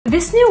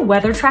This new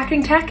weather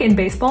tracking tech in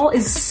baseball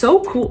is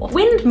so cool.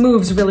 Wind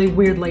moves really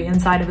weirdly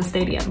inside of a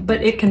stadium,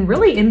 but it can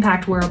really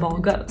impact where a ball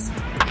goes.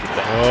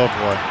 Oh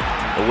boy.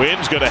 The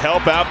wind's going to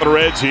help out the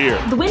Reds here.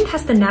 The wind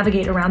has to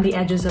navigate around the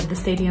edges of the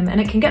stadium,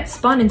 and it can get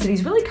spun into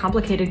these really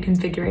complicated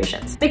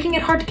configurations, making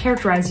it hard to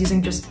characterize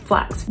using just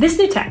flags. This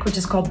new tech, which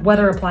is called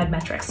Weather Applied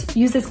Metrics,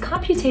 uses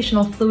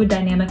computational fluid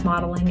dynamic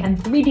modeling and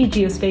 3D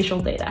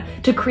geospatial data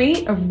to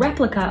create a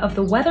replica of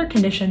the weather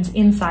conditions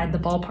inside the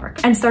ballpark.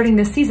 And starting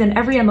this season,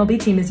 every MLB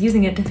team is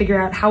using it to figure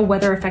out how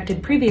weather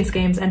affected previous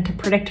games and to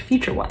predict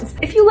future ones.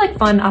 If you like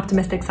fun,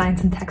 optimistic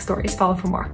science and tech stories, follow for more.